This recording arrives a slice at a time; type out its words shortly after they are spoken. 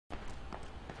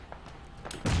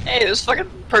Hey, this fucking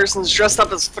person's dressed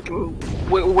up as fucking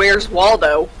Where's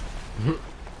Waldo?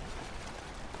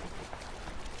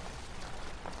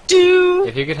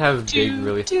 If you could have big,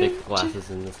 really thick glasses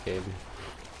in this game.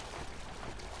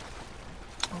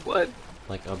 What?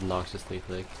 Like obnoxiously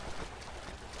thick.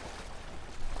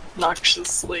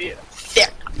 Obnoxiously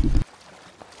thick.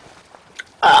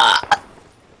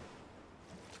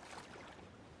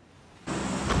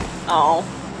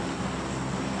 Oh.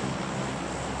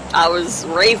 I was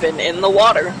raving in the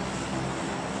water.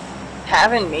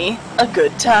 Having me a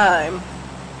good time.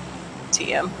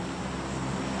 TM.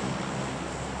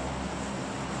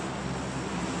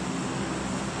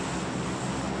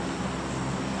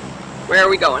 Where are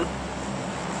we going?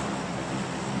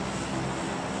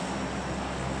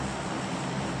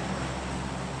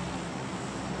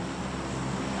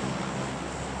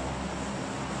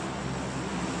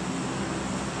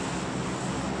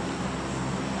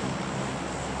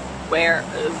 Where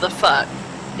the fuck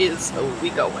is we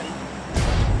going?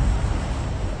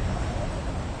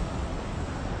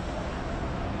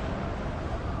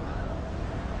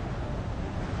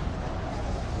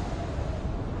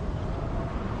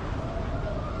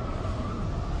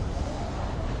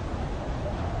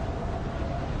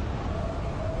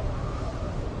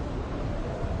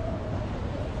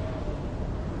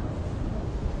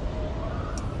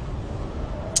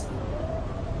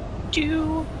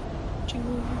 Do.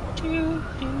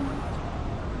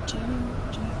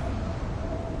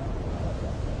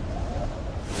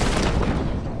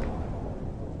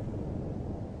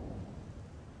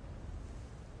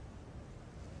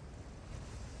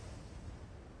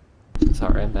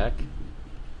 Sorry, I'm back.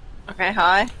 Okay,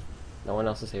 hi. No one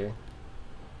else is here.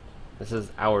 This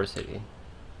is our city.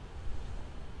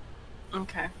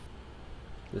 Okay.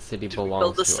 The city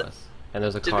belongs to us. And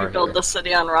there's a car here. Did we build the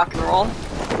city on rock and roll?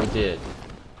 We did.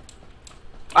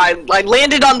 I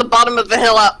landed on the bottom of the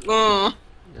hill up.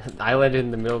 I landed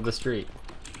in the middle of the street.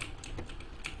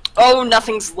 Oh,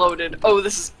 nothing's loaded. Oh,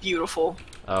 this is beautiful.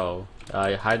 Oh,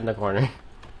 hide in the corner.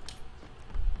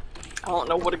 I don't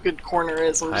know what a good corner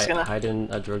is. I'm just gonna hide in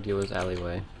a drug dealer's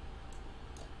alleyway.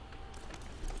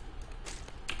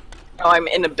 Oh, I'm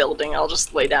in a building. I'll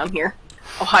just lay down here.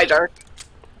 Oh, hi, Dark.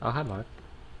 Oh, hi, Mark.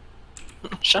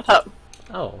 Shut up.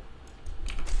 Oh.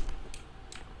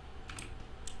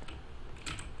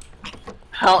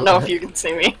 I don't know if you can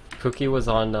see me. Cookie was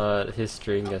on his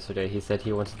stream yesterday. He said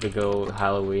he wanted to go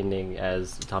Halloweening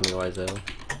as Tommy Wiseau.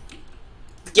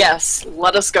 Yes,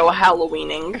 let us go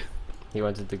Halloweening. He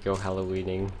wanted to go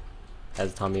Halloweening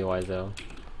as Tommy Wiseau.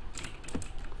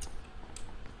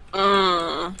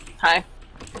 Hi.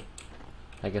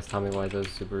 I guess Tommy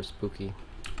Wiseau's super spooky.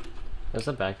 There's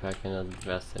a backpack and a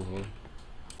vest in here.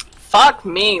 Fuck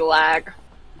me, lag.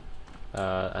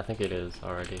 I think it is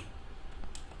already.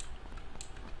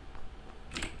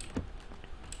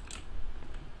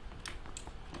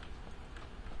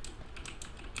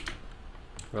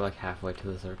 We're like halfway to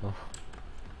the circle.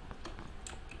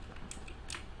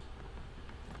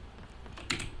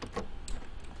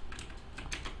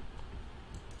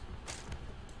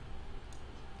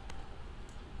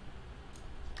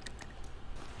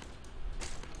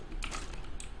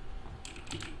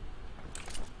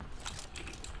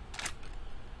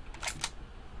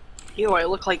 Ew, I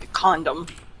look like a condom.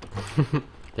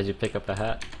 Did you pick up the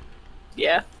hat?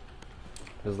 Yeah.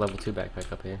 There's level 2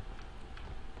 backpack up here.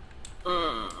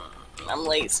 I'm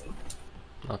lazy.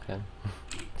 Okay.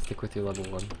 Stick with your level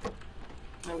 1.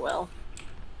 I will.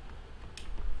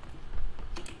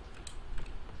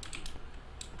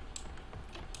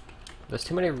 There's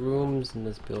too many rooms in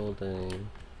this building.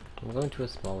 I'm going to a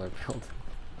smaller building.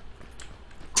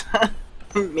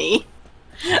 Me?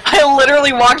 I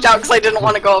literally walked out because I didn't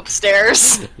want to go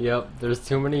upstairs. Yep, there's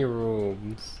too many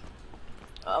rooms.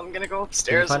 I'm gonna go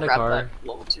upstairs and grab that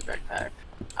level 2 backpack.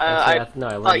 No,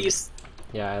 I landed.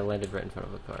 Yeah, I landed right in front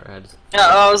of a car. Yeah,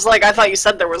 I was like, I thought you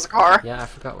said there was a car. Yeah, I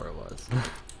forgot where it was.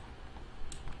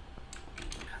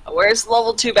 Where's the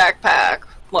level 2 backpack?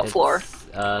 What floor?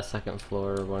 Second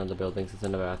floor, one of the buildings. It's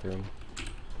in the bathroom.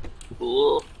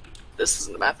 Ooh. This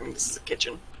isn't the bathroom, this is a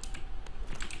kitchen.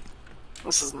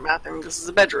 This isn't a bathroom, this is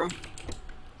a bedroom.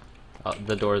 Oh,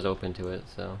 the door's open to it,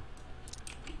 so...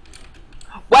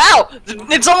 Wow!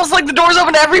 It's almost like the door's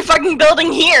open to every fucking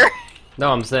building here!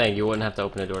 No, I'm saying you wouldn't have to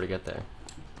open a door to get there.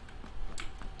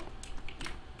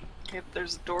 If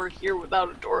there's a door here without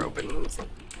a door open,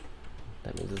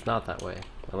 that means it's not that way.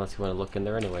 Unless you want to look in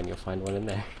there anyway and you'll find one in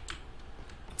there.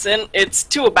 It's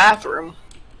to a bathroom.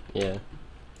 Yeah.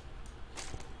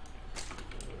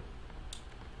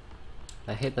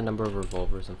 I hate the number of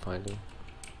revolvers I'm finding.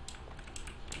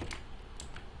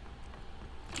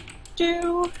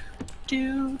 Do,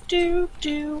 do, do,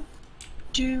 do,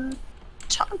 do.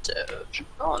 Tonto.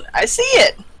 Oh, I see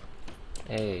it!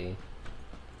 Hey.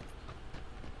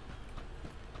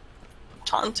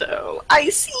 Tonto. I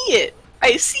see it!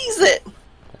 I sees it!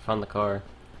 I found the car.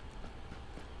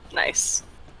 Nice.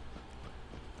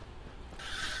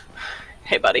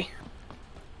 Hey, buddy.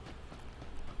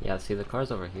 Yeah, see, the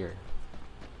car's over here.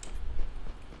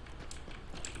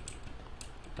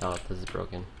 Oh, this is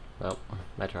broken. Well,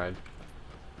 I tried.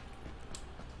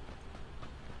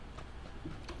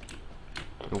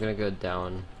 I'm gonna go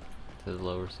down to the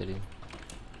lower city.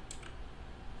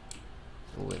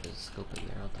 Oh wait, there's a scope in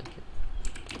there, I'll take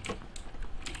it.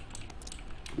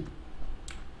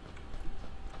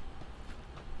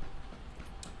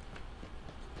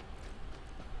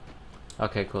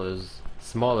 Okay, cool, there's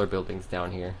smaller buildings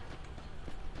down here.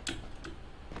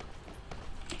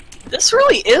 This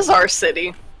really is our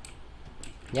city.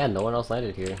 Yeah, no one else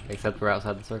landed here, except we're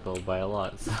outside the circle by a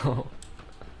lot, so...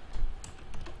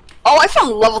 Oh, I found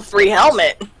a level 3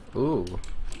 helmet! Ooh.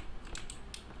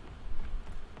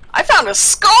 I found a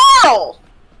squirrel!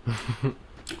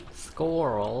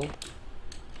 Squirrel.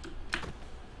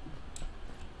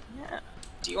 Yeah.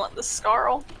 Do you want the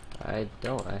squirrel? I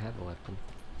don't, I have a weapon.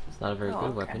 It's not a very good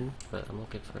okay. weapon, but I'm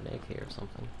looking for an AK or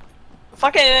something.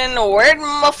 Fucking, where'd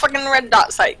my fucking red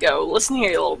dot sight go? Listen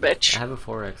here, you little bitch. I have a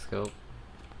 4x scope.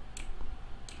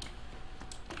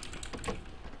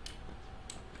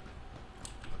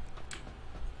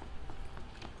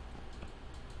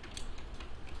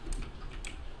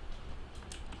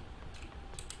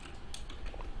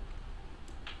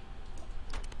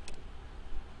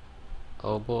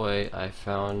 Oh boy, I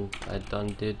founded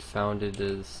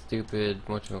a stupid,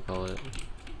 whatchamacallit.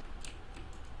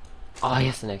 Oh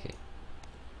yes, an AK.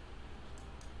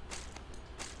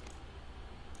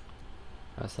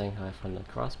 I was saying how I found a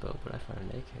crossbow, but I found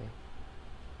an AK.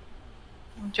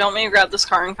 Do you want me to grab this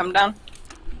car and come down?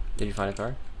 Did you find a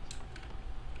car?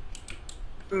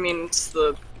 I mean, it's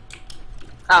the...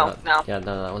 Oh, no. Yeah,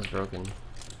 no, that one's broken.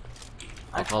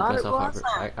 I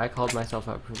called myself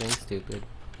out for being stupid.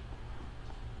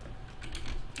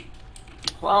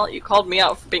 Well, you called me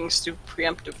out for being stupid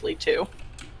preemptively, too.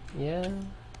 Yeah.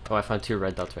 Oh, I found 2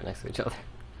 red dots right next to each other.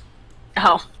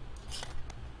 Oh.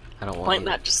 I don't want Ain't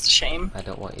that just a shame? I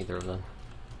don't want either of them.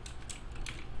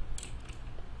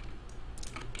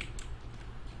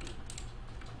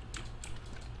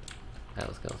 Alright,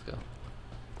 let's go.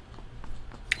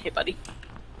 Hey, buddy.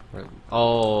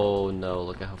 Oh no,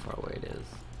 look at how far away it is.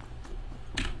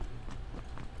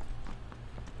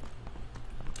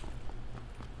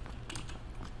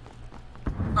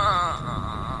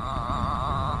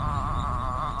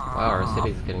 Wow, our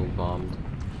city's getting bombed.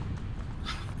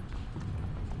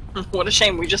 What a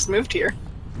shame, we just moved here.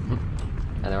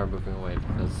 And now we're moving away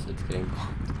because it's getting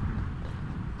bombed.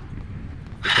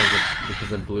 Because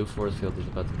the blue force field is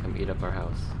about to come eat up our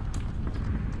house.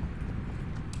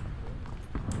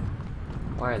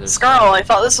 Why are there... Scarl, I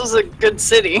thought this was a good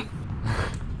city.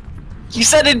 You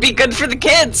said it'd be good for the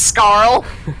kids, Scarl!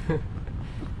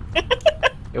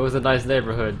 It was a nice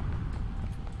neighborhood.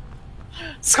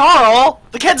 Scarl!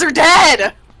 The kids are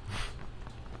dead!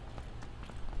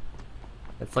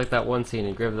 It's like that one scene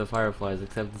in Grave of the Fireflies,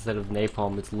 except instead of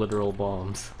napalm, it's literal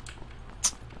bombs.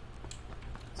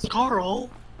 Scarl?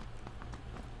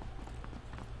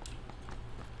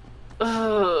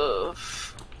 Ugh.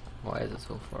 Why is it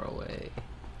so far away?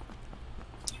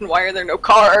 And why are there no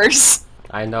cars?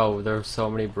 I know, there are so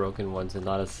many broken ones and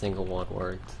not a single one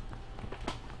worked.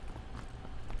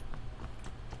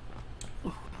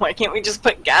 Why can't we just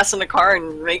put gas in a car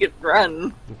and make it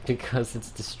run? Because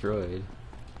it's destroyed.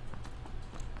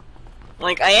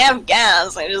 Like, I have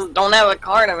gas, I just don't have a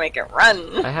car to make it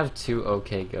run. I have 2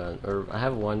 okay guns, or I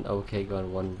have 1 okay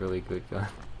gun, 1 really good gun.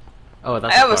 Oh,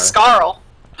 that's I have a Scarl.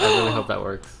 I really hope that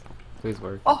works. Please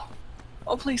work. Oh,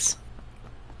 oh please.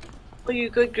 Oh, you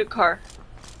good car.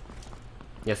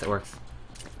 Yes, it works.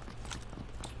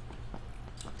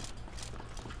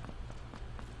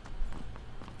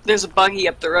 There's a buggy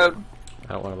up the road.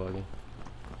 I don't want a buggy.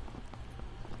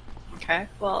 Okay,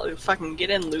 well, fucking get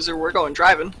in, loser. We're going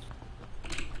driving.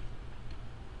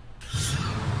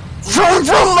 Vroom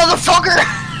vroom, motherfucker!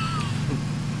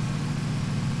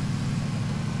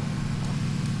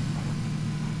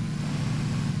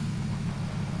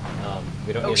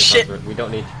 We don't Oh, need shit. we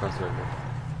don't need to cross the river.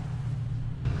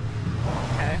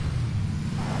 Okay.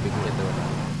 We can get there.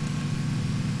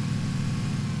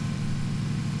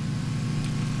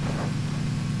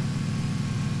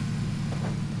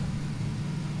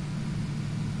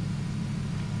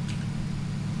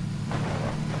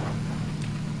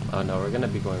 Oh no, we're gonna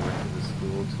be going right to the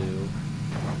school too.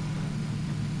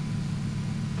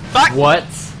 Fuck! What?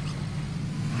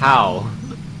 How?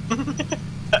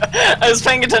 I was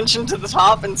paying attention to the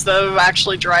top instead of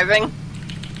actually driving.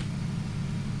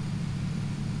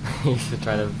 You should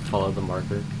try to follow the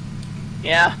marker.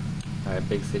 Yeah. Alright,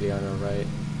 big city on our right.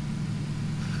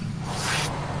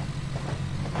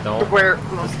 Don't. Where?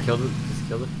 Just kill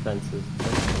the fences.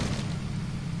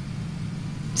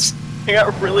 I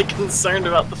got really concerned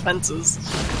about the fences.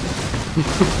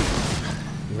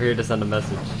 We're here to send a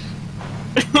message.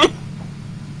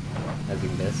 As you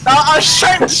missed. Oh, I was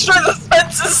trying to destroy the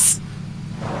fences!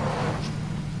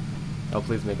 Oh,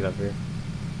 please make it up here.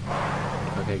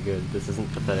 Okay, good. This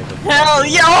isn't pathetic. Hell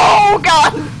yeah! Oh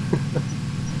god!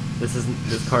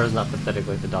 This car is not pathetic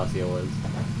like the Dacia was.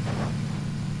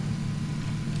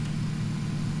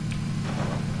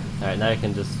 Alright, now I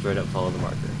can just straight up follow the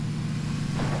marker.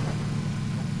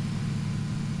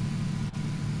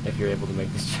 If you're able to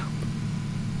make this jump.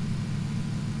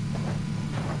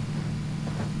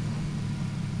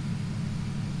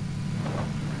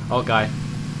 Oh, guy.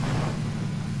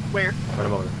 Where? Run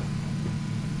him over.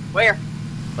 Where?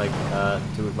 Like,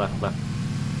 to left.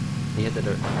 He hit the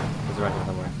dirt. He's around here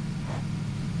somewhere.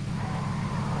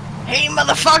 Hey,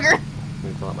 motherfucker! Let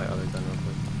me pull out my other gun real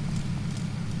quick.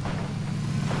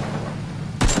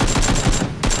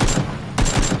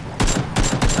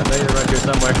 I know you're around here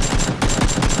somewhere.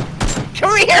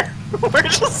 Come here! We're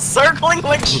just circling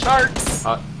like sharks!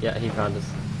 Oh, yeah, he found us.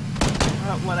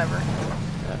 Whatever.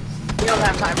 Yeah, We don't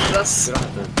have time for this. we don't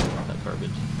have to do that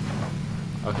garbage.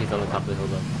 Oh, he's on the top of the hill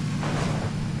though.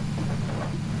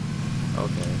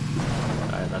 Okay.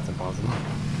 Alright, that's impossible.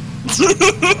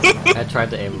 I tried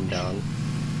to aim him down.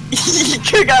 You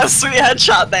could've got a sweet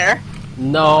headshot there.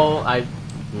 No,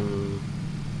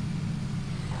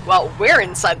 Well, we're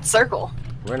inside the circle.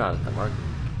 we're not at the marker.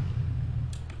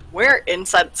 We're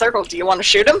inside the circle. Do you want to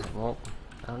shoot him? Well,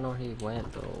 I don't know where he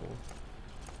went though.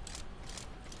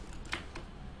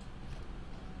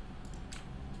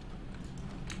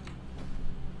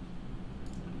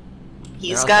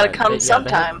 He's They're gotta outside. come Yeah,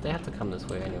 sometime. They have to come this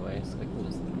way anyway, so I can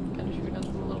just kind of shoot at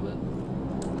them a little bit.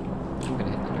 I'm gonna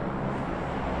hit the dirt.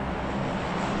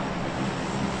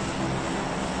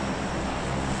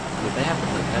 Dude, they have to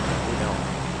play catch up, we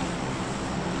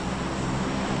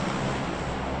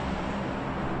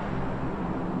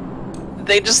don't.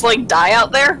 They just like die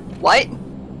out there? What?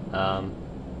 They're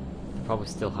probably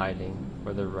still hiding,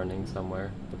 or they're running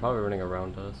somewhere. They're probably running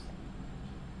around us.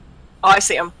 Oh, I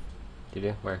see him. Did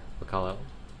you? Where? What call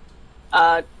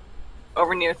out?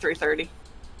 Over near 330.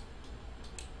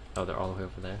 Oh, they're all the way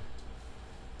over there.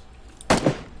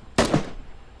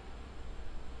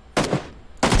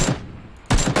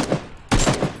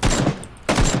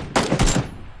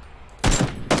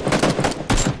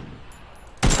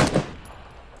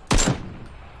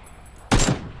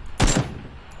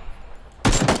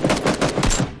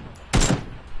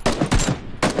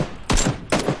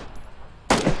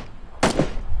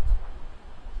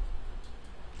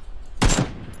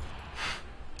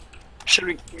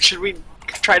 Should we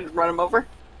try to run him over?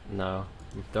 No.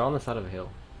 They're on the side of a hill.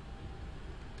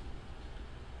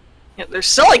 Yeah, they're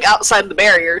still like outside the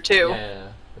barrier too.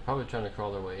 Yeah, they're probably trying to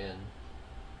crawl their way in.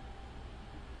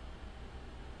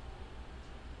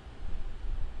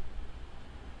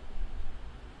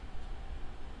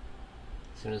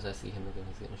 As soon as I see him again,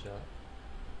 he's getting shot.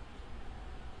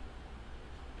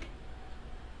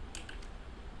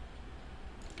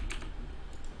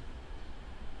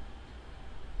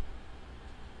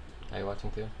 Are you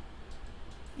watching too?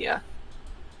 Yeah.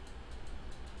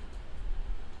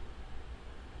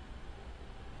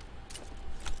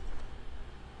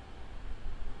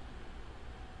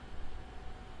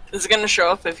 Is it gonna show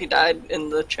up if he died in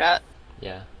the chat?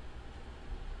 Yeah.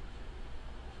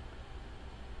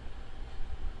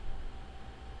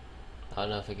 I don't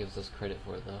know if it gives us credit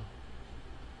for it though.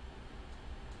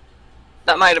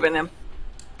 That might have been him.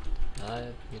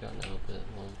 We don't know, but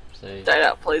we'll say. Died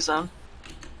out play zone.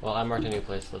 Well, I marked a new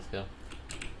place. Let's go.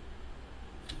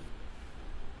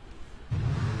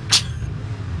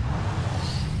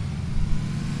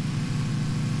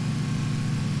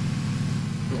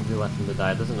 We left him to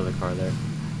die. There's another car there.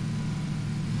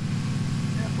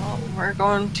 Yeah, well, we're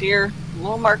going to your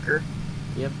little marker.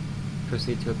 Yep.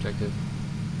 Proceed to objective.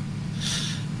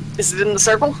 Is it in the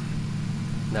circle?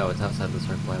 No, it's outside the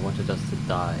circle. I wanted us to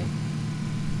die.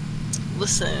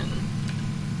 Listen.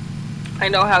 I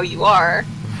know how you are.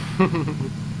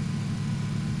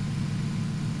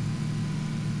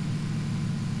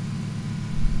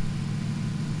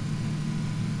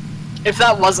 If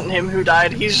that wasn't him who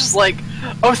died, he's just like,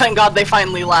 oh, thank God they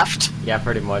finally left. Yeah,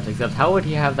 pretty much. Except, how would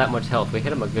he have that much health? We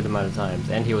hit him a good amount of times,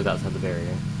 and he was outside the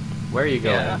barrier. Where are you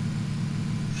going? Yeah.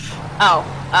 Ow,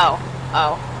 ow,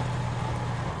 ow.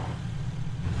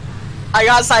 I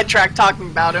got sidetracked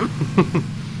talking about him.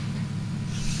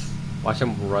 Watch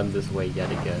him run this way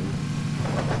yet again.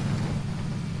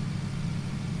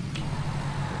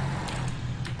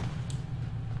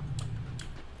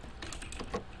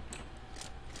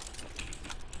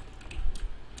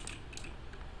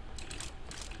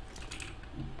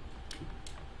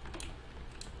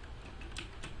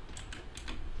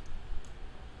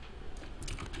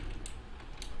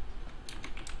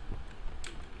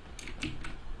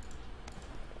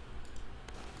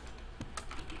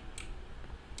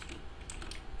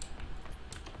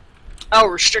 Oh,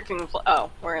 restricting the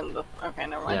oh, we're in the... Okay,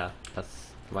 never mind. Yeah,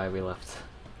 that's why we left.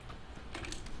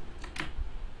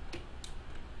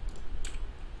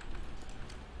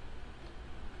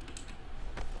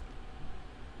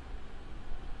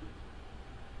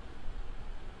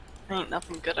 Ain't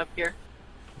nothing good up here.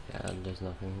 Yeah, there's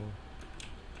nothing here.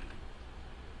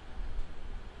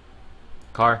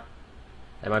 Car.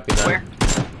 It might be Where?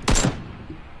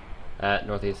 At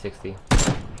northeast 60.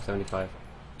 75.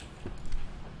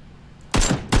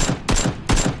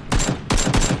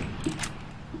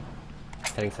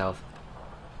 Heading south.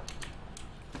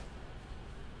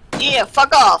 Yeah,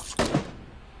 fuck off!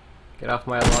 Get off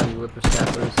my lawn, you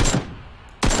whippersnappers.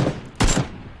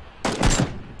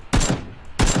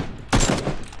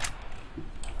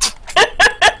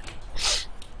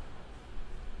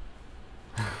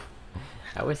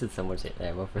 I wasted so much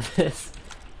ammo for this.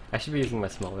 I should be using my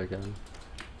smaller gun.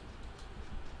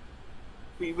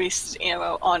 We wasted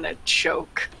ammo on a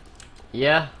choke.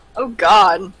 Yeah. Oh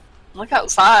God. Look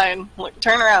outside. Look,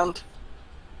 turn around.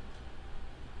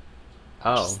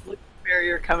 Oh. Just look at the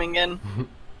barrier coming in. It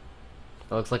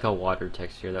looks like a water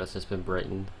texture that's just been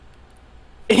brightened.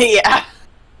 Yeah.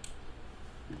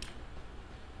 You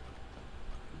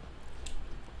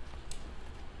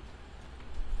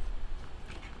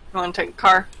wanna take a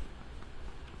car?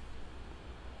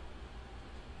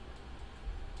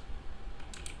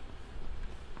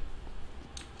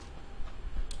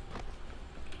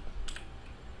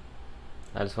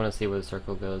 I just want to see where the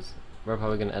circle goes. We're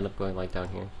probably going to end up going like down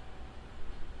here.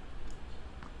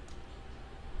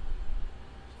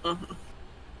 Mm-hmm.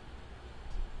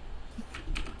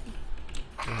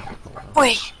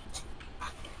 Wait.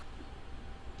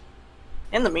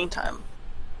 In the meantime.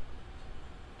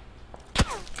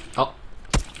 Oh.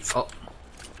 Oh.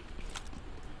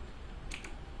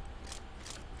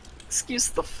 Excuse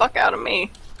the fuck out of me.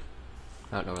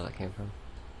 I don't know where that came from.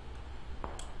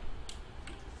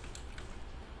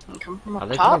 Come from up Are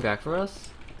they top? coming back for us?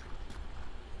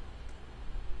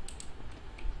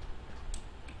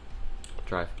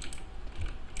 Drive.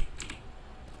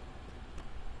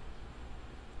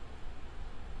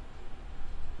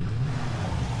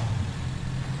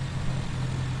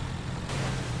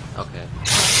 Okay.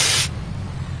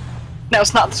 No,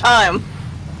 it's not the time.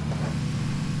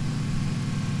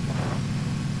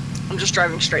 I'm just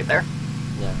driving straight there.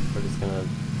 Yeah, we're just gonna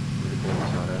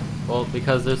shot it. Well,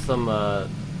 because there's some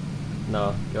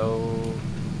no, go.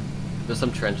 There's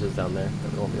some trenches down there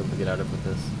that we won't be able to get out of with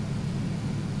this.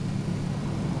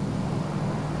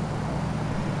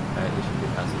 Alright, we should be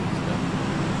passing this stuff.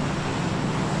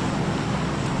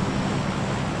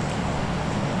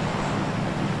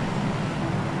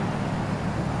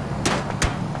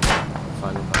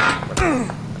 Fine.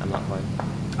 I'm not fine.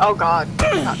 Oh God,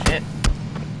 not hit.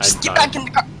 Just get back in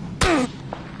the car.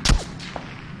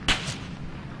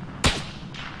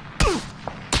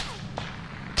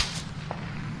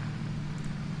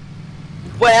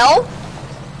 Well,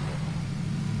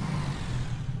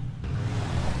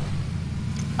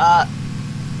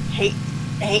 hate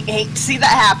to see that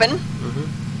happen.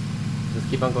 Just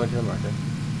keep on going to the marker.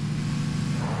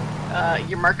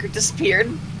 Your marker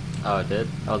disappeared. Oh, it did?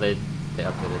 Oh, they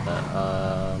updated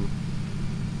that.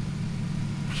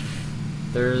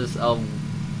 There's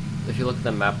if you look at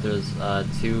the map, there's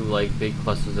two like big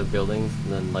clusters of buildings,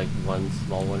 and then like one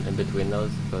small one in between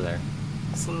those. Go there.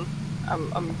 Listen,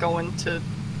 I'm going to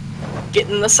get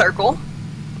in the circle.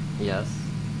 Yes.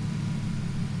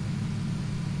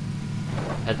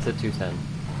 Head to 210.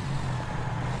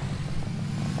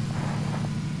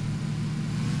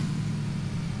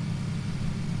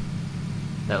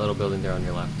 That little building there on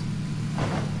your left.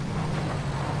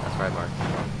 That's right, Mark.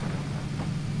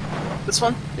 This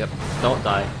one? Yep. Don't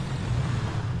die.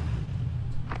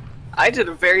 I did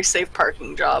a very safe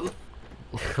parking job.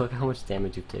 Look how much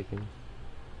damage you've taken.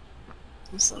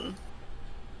 Listen.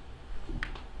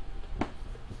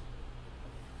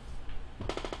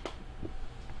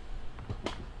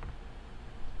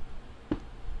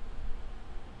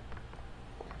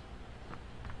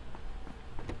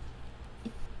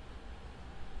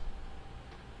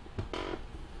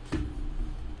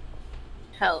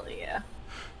 Hell yeah.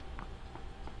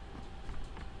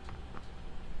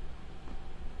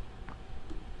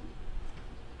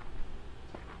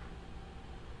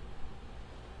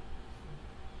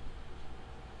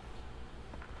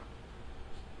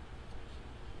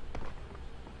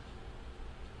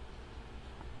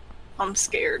 I'm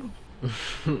scared.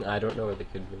 I don't know where they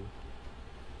could be.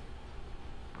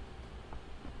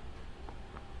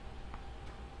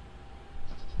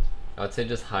 I would say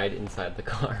just hide inside the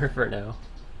car for now.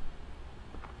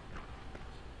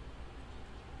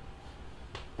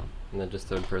 And then just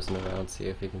third person around, see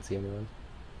if you can see anyone.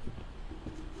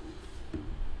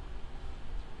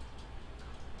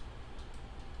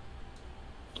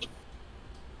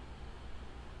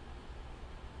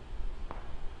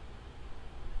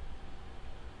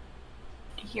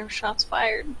 I hear shots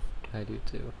fired. I do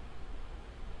too.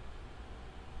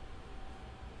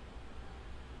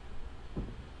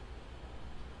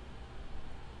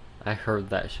 I heard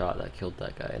that shot that killed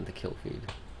that guy in the kill feed.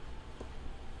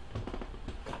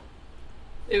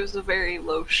 It was a very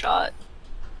low shot.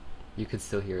 You could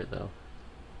still hear it though.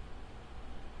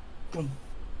 Boom.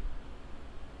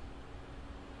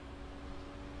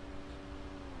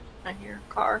 I hear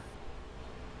a car.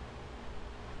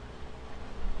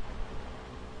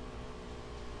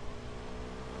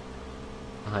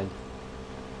 Behind.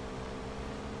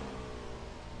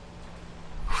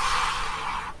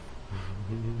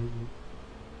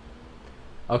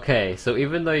 Okay, so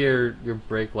even though your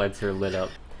brake lights are lit up,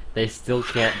 they still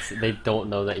can't. They don't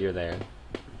know that you're there.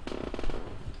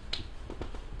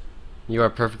 You are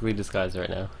perfectly disguised right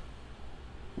now.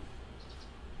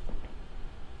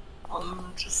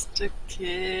 I'm just a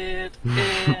kid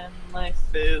and life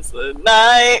is a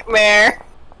nightmare.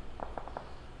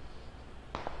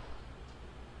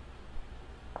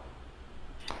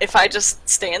 If I just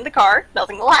stay in the car,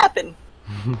 nothing will happen.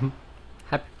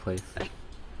 Happy place.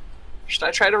 Should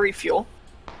I try to refuel?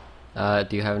 Do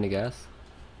you have any gas?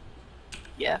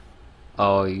 Yeah.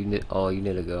 Oh, you need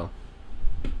to go.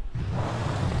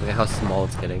 Look at how small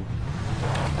it's getting.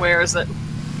 Where is it?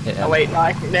 Oh wait, no,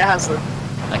 it has the...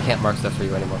 I can't mark stuff for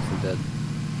you anymore because I'm dead.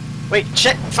 Wait,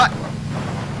 shit, fuck!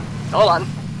 Hold on.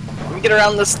 Let me get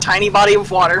around this tiny body of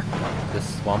water.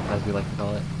 This swamp, as we like to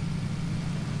call it.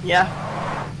 Yeah.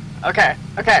 Okay,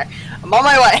 okay. I'm on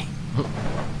my way.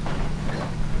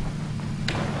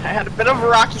 I had a bit of a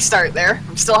rocky start there.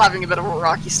 I'm still having a bit of a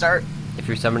rocky start. If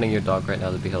you're summoning your dog right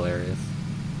now, that'd be hilarious.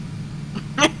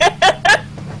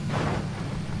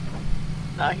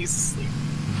 Nah, he's asleep.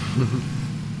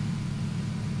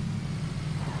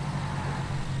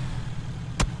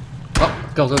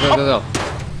 Oh, go, go, go, go, go.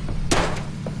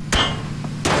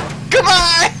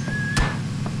 Goodbye!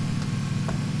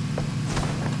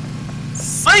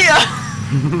 See ya!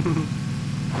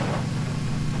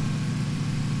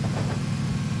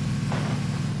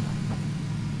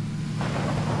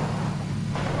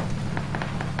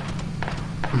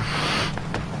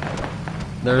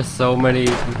 There's so many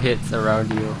hits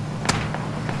around you.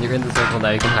 You're in the circle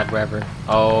now, you can hide wherever.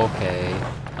 Okay.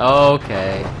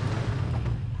 Okay.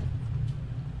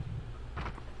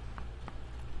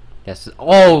 Yes.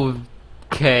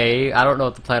 Okay. I don't know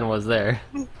what the plan was there.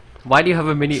 Why do you have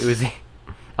a mini Uzi?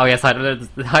 Oh yes, hide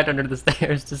under the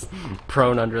stairs, just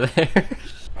prone under there.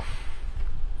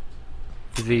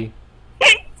 Z.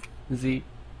 Z.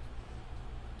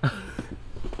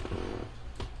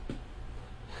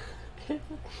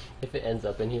 If it ends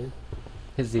up in here,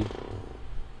 Z.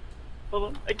 Hold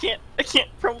on, I can't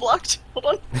prone blocked. Hold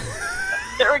on.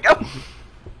 There we go.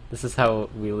 This is how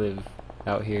we live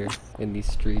out here in these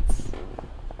streets.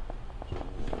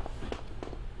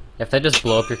 If they just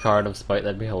blow up your car out of spite,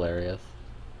 that'd be hilarious.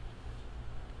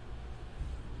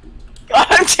 God,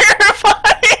 I'm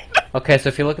terrified! Okay, so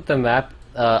if you look at the map,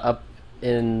 up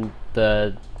in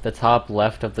the top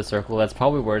left of the circle, that's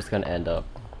probably where it's gonna end up.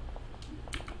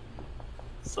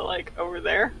 So, like, over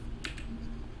there?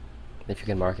 If you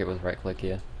can mark it with right click,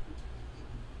 yeah.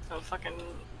 So fucking...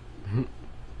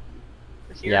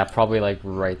 Yeah, probably like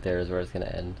right there is where it's gonna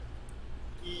end.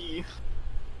 Yeah.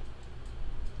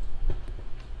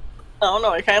 I don't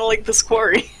know, I kinda like this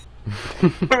quarry.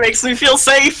 It makes me feel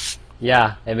safe!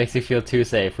 Yeah, it makes you feel too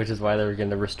safe, which is why they were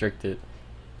gonna restrict it.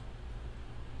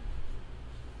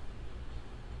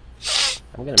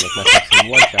 I'm gonna make myself some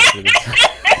lunch after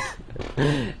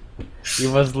this. You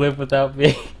must live without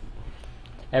me.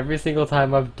 Every single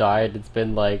time I've died, it's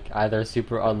been like either a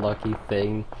super unlucky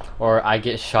thing, or I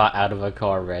get shot out of a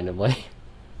car randomly.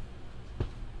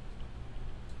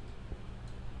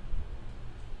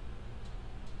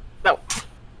 No.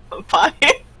 Bye.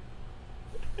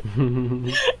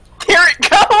 There it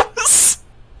goes!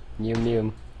 Neum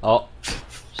neum. Oh.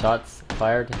 Shots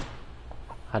fired.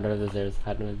 Hide under the stairs.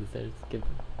 Hide under the stairs. Get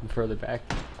further back.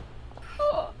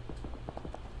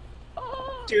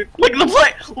 Dude, look at the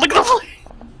play! Look at the play!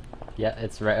 Yeah,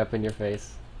 it's right up in your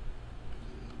face.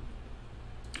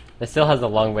 It still has a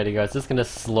long way to go. It's just gonna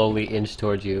slowly inch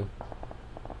towards you.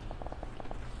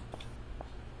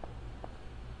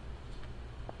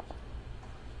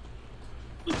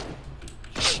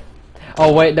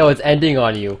 Oh wait, no, it's ending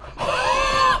on you.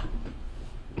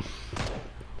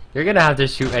 You're gonna have to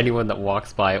shoot anyone that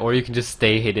walks by, or you can just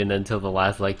stay hidden until the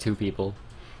last, like, 2 people.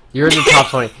 You're in the top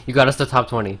 20. You got us to top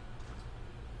 20.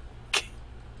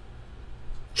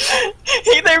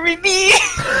 Hey there, me!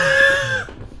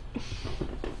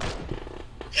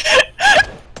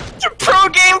 Pro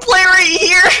gameplay right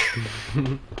here!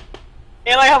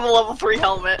 And I have a level 3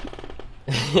 helmet.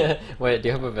 Wait, do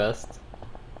you have a vest?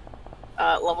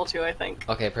 Level 2, I think.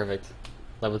 Okay, perfect.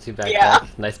 Level 2 backpack. Yeah.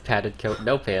 Nice padded coat.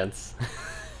 No pants.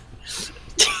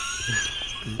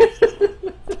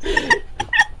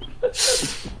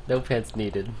 No pants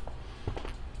needed.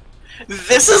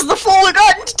 This is the fool who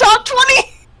got into top 20!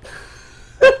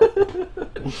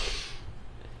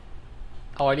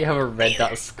 Oh, and you have a red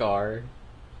dot scar.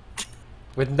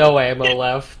 With no ammo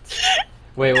left.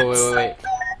 Wait.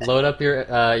 Load up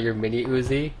your mini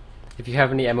Uzi. If you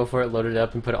have any ammo for it, load it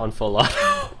up and put it on full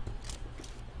auto.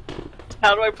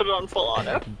 How do I put it on full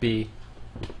auto? B.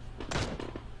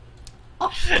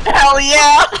 Hell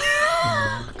yeah!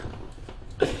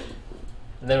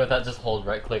 And then with that, just hold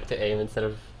right click to aim instead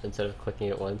of clicking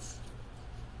it once.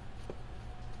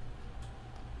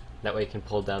 That way you can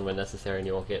pull down when necessary, and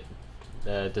you won't get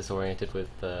disoriented with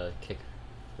the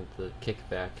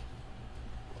kickback,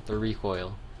 the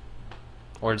recoil,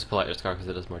 or just pull out your scar because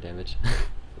it does more damage.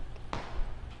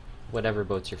 Whatever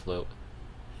boats your float.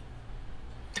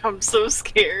 I'm so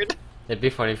scared. It'd be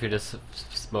funny if you just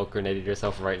smoke grenaded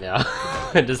yourself right now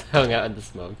and just hung out in the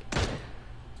smoke.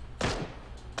 I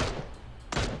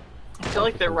feel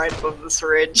like they're right above this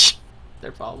ridge. They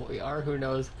probably are, who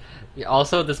knows. Yeah,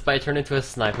 also, this might turn into a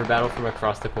sniper battle from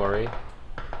across the quarry.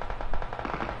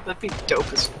 That'd be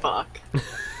dope as fuck.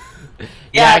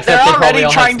 Yeah, they're except already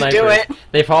trying to do it.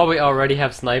 They probably already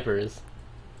have snipers.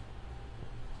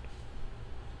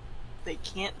 They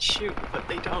can't shoot, but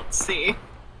they don't see.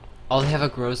 Oh, they have a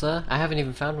Groza? I haven't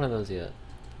even found one of those yet.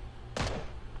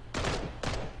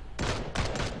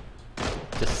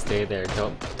 Just stay there.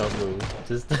 Don't move.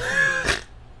 Just I'm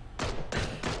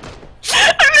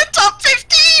in top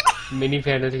 15.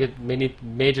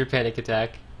 Major panic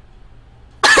attack.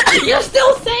 You're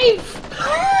still safe.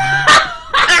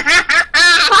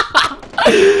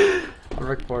 I'm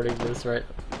recording this, right?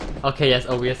 Okay, yes.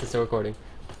 OBS is still recording.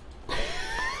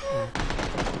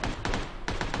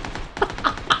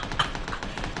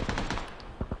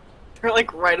 They're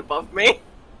like right above me.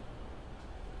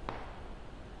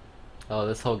 Oh,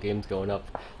 this whole game's going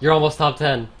up. You're almost top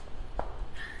 10.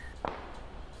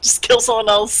 Just kill someone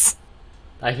else.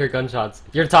 I hear gunshots.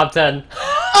 You're top 10.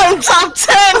 I'm top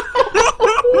 10!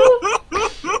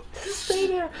 Stay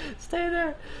there. Stay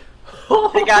there.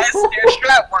 Hey guys, their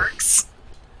strat works.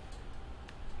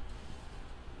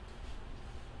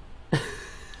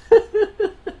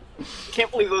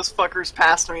 Can't believe those fuckers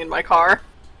passed me in my car.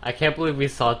 I can't believe we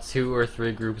saw 2 or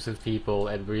 3 groups of people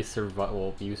and we survived.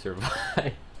 Well, you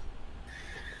survived.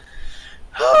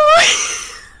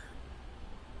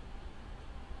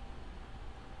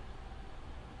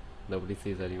 Nobody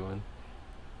sees anyone.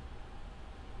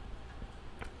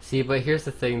 See, but here's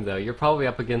the thing though, you're probably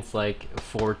up against like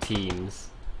 4 teams.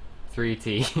 3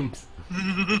 teams.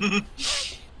 I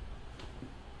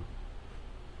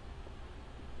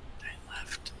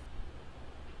left.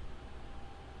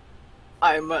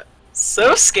 I'm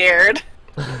so scared.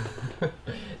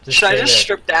 Should I just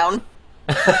strip down?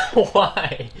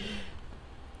 Why?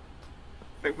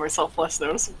 Make myself less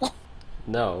noticeable?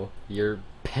 No, your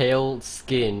pale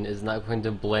skin is not going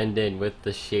to blend in with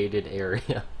the shaded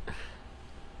area.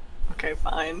 Okay,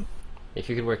 fine. If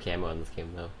you could wear camo in this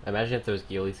game, though. Imagine if there was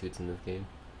ghillie suits in this game.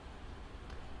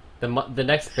 The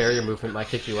next barrier movement might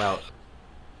kick you out.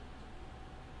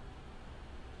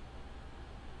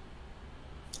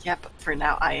 Yeah, but for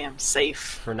now I am safe.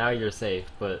 For now you're safe,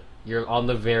 but you're on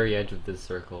the very edge of this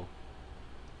circle.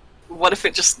 What if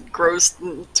it just grows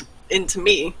into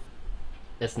me?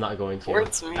 It's not going to.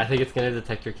 Towards me. I think it's going to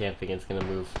detect your camping and it's going to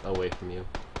move away from you.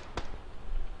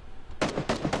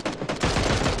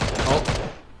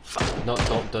 Oh! Fuck. No,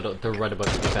 don't, they're right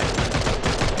above you. Get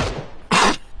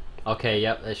back. Okay,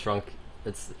 yep, it shrunk.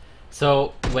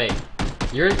 So, wait.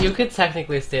 You could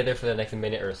technically stay there for the next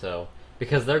minute or so.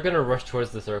 Because they're gonna rush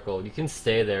towards the circle. You can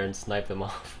stay there and snipe them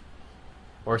off.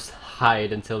 or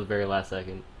hide until the very last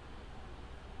second.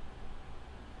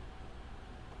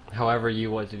 However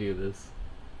you want to do this.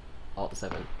 Alt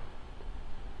 7.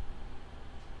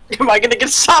 Am I gonna get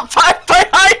shot by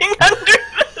hiding under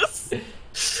this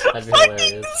That'd be fucking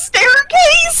hilarious.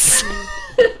 staircase?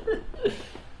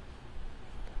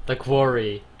 The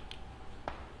quarry.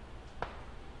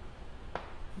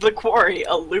 The quarry,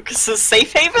 a Lucas's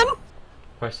safe haven?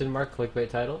 Question mark clickbait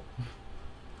title?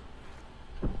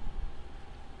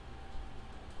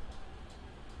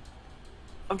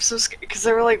 I'm so scared because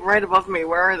they were like right above me.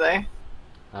 Where are they?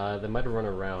 They might have run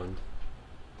around.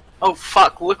 Oh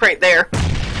fuck! Look right there.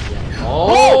 Yeah.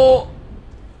 Oh!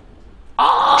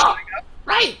 Oh!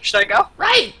 Right! Should I go?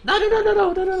 Right!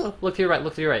 No! Look to your right,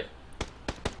 look to your right.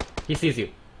 He sees you.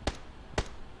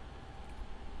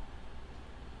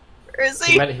 Where is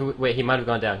he? Wait, he might have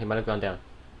gone down. He might have gone down.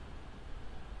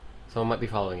 Someone might be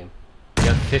following him. You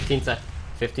have 6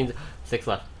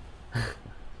 left.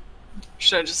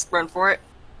 Should I just run for it?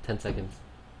 10 seconds.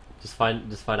 Just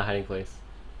find a hiding place.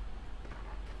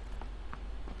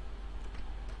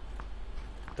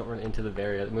 Don't run into the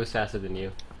barrier. It moves faster than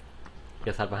you.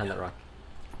 Just hide behind that rock.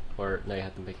 Or no, you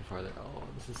have to make it farther. Oh,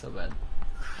 this is so bad.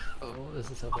 Oh, this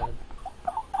is so bad.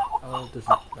 Oh, that's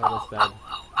bad.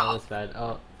 Oh, that's bad.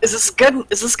 Oh. Is this good?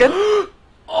 Is this good?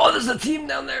 Oh, there's a team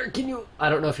down there. Can you? I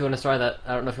don't know if you want to try that.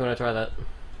 I don't know if you want to try that.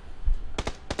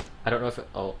 I don't know if it.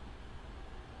 Oh.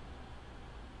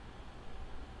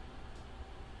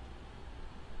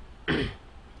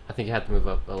 I think you have to move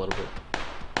up a little bit.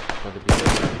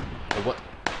 Oh, what?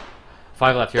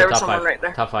 5 left. You're There was top someone 5. right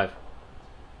there. Top 5.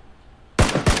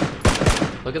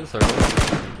 Look at the circle.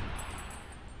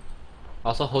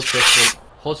 Also hold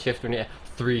shift when you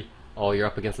 3. Oh, you're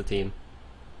up against the team.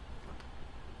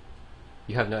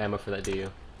 You have no ammo for that, do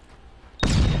you?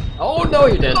 Oh no,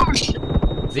 you're dead. Oh shit!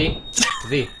 Z.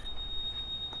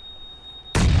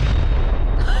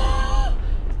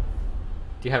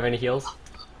 Do you have any heals?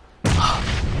 Do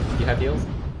you have heals?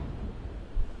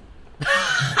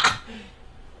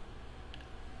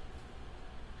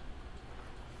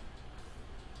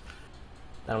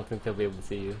 I don't think they'll be able to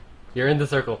see you. You're in the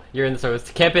circle. You're in the circle.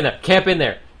 Camp in there. Camp in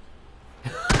there.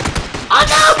 Oh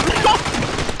no!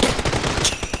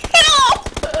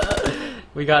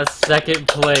 We got 2nd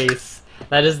place.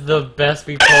 That is the best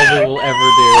we probably will ever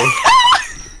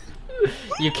do.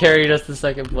 You carried us to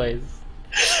 2nd place.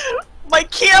 My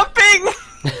camping!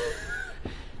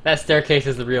 That staircase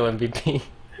is the real MVP.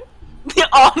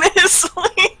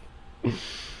 Honestly.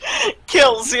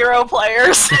 Kill 0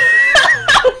 players.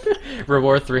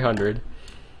 Reward 300.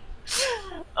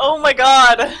 Oh my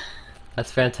god.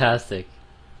 That's fantastic.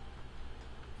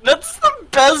 That's the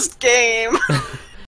best game.